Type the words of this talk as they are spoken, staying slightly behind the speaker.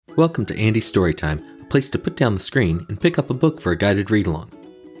Welcome to Andy's Storytime, a place to put down the screen and pick up a book for a guided read-along.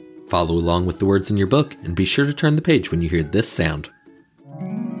 Follow along with the words in your book and be sure to turn the page when you hear this sound.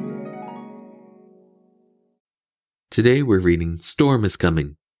 Today we're reading Storm is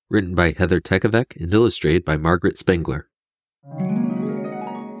Coming, written by Heather Tekovec and illustrated by Margaret Spengler.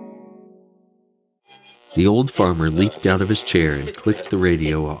 The old farmer leaped out of his chair and clicked the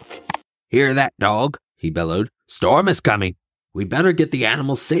radio off. "Hear that, dog?" he bellowed. "Storm is coming. We better get the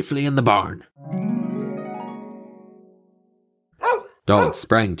animals safely in the barn." Dog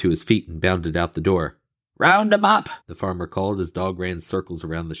sprang to his feet and bounded out the door. "Round 'em up," the farmer called as Dog ran circles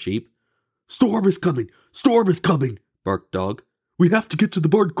around the sheep. "Storm is coming! Storm is coming!" barked Dog. "We have to get to the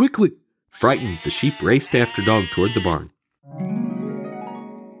barn quickly!" Frightened, the sheep raced after Dog toward the barn.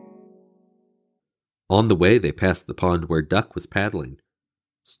 On the way, they passed the pond where Duck was paddling.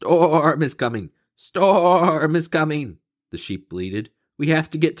 "Storm is coming! Storm is coming!" the sheep bleated. "We have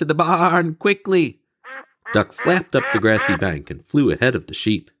to get to the barn quickly!" Duck flapped up the grassy bank and flew ahead of the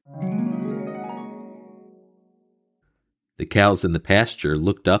sheep. The cows in the pasture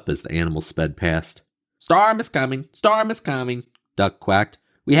looked up as the animals sped past. "Storm is coming! Storm is coming!" Duck quacked.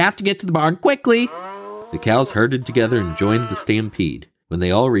 "We have to get to the barn quickly!" The cows herded together and joined the stampede. When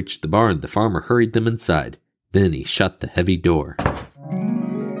they all reached the barn, the farmer hurried them inside. Then he shut the heavy door.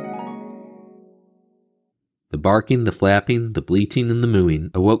 The barking, the flapping, the bleating, and the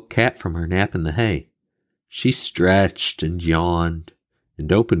mooing awoke Cat from her nap in the hay. She stretched and yawned and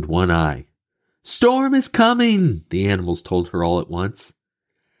opened one eye. "Storm is coming," the animals told her all at once.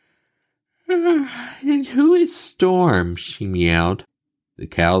 "And who is Storm?" she meowed. The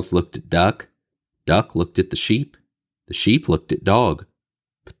cows looked at Duck. Duck looked at the sheep. The sheep looked at Dog.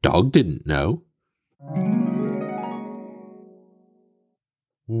 But Dog didn't know.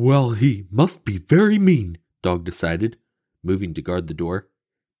 "Well, he must be very mean," Dog decided, moving to guard the door.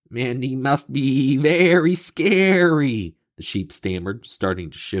 "And he must be very scary," the sheep stammered, starting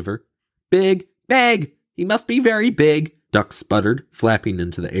to shiver. "Big, he must be very big," Duck sputtered, flapping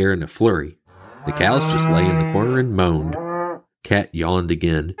into the air in a flurry. The cows just lay in the corner and moaned. Cat yawned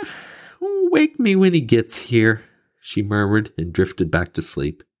again. "Wake me when he gets here," she murmured and drifted back to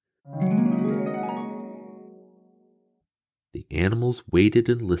sleep. The animals waited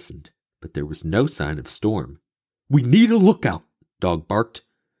and listened, but there was no sign of Storm. "We need a lookout," Dog barked.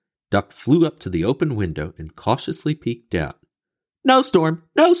 Duck flew up to the open window and cautiously peeked out. No storm,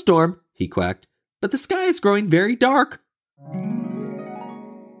 he quacked, "but the sky is growing very dark."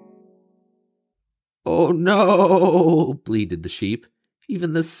 "Oh no," bleated the sheep.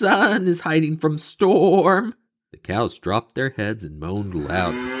 "Even the sun is hiding from Storm." The cows dropped their heads and moaned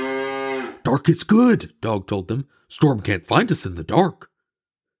loudly. "Dark is good," Dog told them. "Storm can't find us in the dark."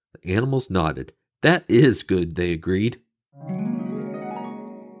 The animals nodded. "That is good," they agreed.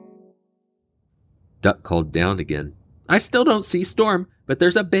 Duck called down again. "I still don't see Storm, but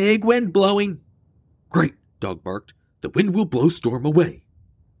there's a big wind blowing." "Great," Dog barked. "The wind will blow Storm away."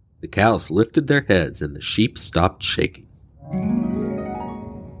 The cows lifted their heads and the sheep stopped shaking.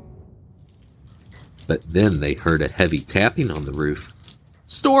 But then they heard a heavy tapping on the roof.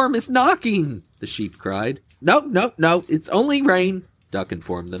 "Storm is knocking," the sheep cried. No, it's only rain," Duck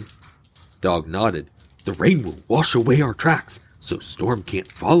informed them. Dog nodded. "The rain will wash away our tracks, so Storm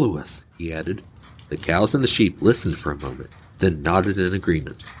can't follow us," he added. The cows and the sheep listened for a moment, then nodded in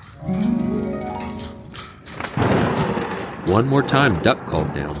agreement. One more time, Duck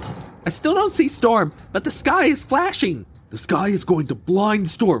called down. "I still don't see Storm, but the sky is flashing." "The sky is going to blind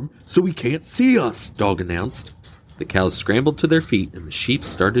Storm so he can't see us," Dog announced. The cows scrambled to their feet and the sheep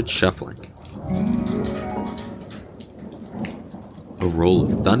started shuffling. A roll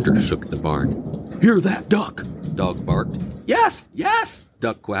of thunder shook the barn. "Hear that, Duck?" Dog barked. Yes,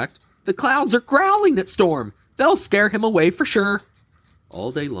 Duck quacked. "The clouds are growling at Storm. They'll scare him away for sure."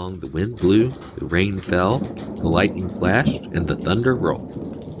 All day long the wind blew, the rain fell, the lightning flashed, and the thunder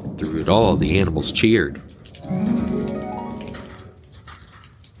rolled. Through it all, the animals cheered.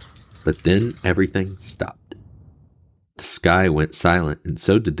 But then everything stopped. The sky went silent, and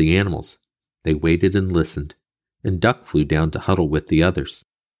so did the animals. They waited and listened, and Duck flew down to huddle with the others.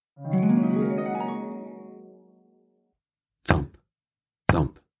 Thump,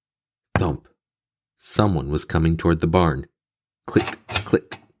 thump, thump. Someone was coming toward the barn. Click,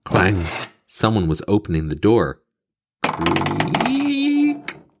 click, clang. Someone was opening the door.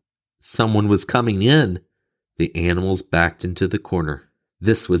 Creak. Someone was coming in. The animals backed into the corner.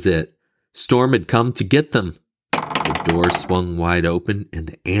 This was it. Storm had come to get them. The door swung wide open and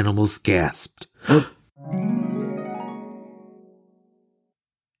the animals gasped.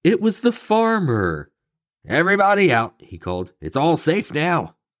 It was the farmer. "Everybody out," he called. "It's all safe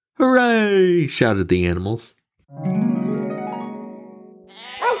now." Hooray! Shouted the animals.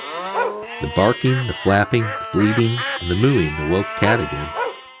 The barking, the flapping, the bleating, and the mooing awoke Cat again.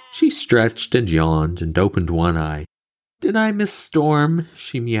 She stretched and yawned and opened one eye. Did I miss Storm?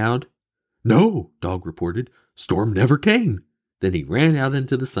 She meowed. No, Dog reported. Storm never came. Then he ran out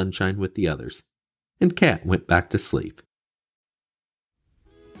into the sunshine with the others, and Cat went back to sleep.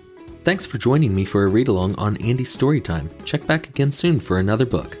 Thanks for joining me for a read-along on Andy's Storytime. Check back again soon for another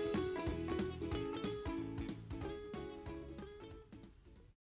book.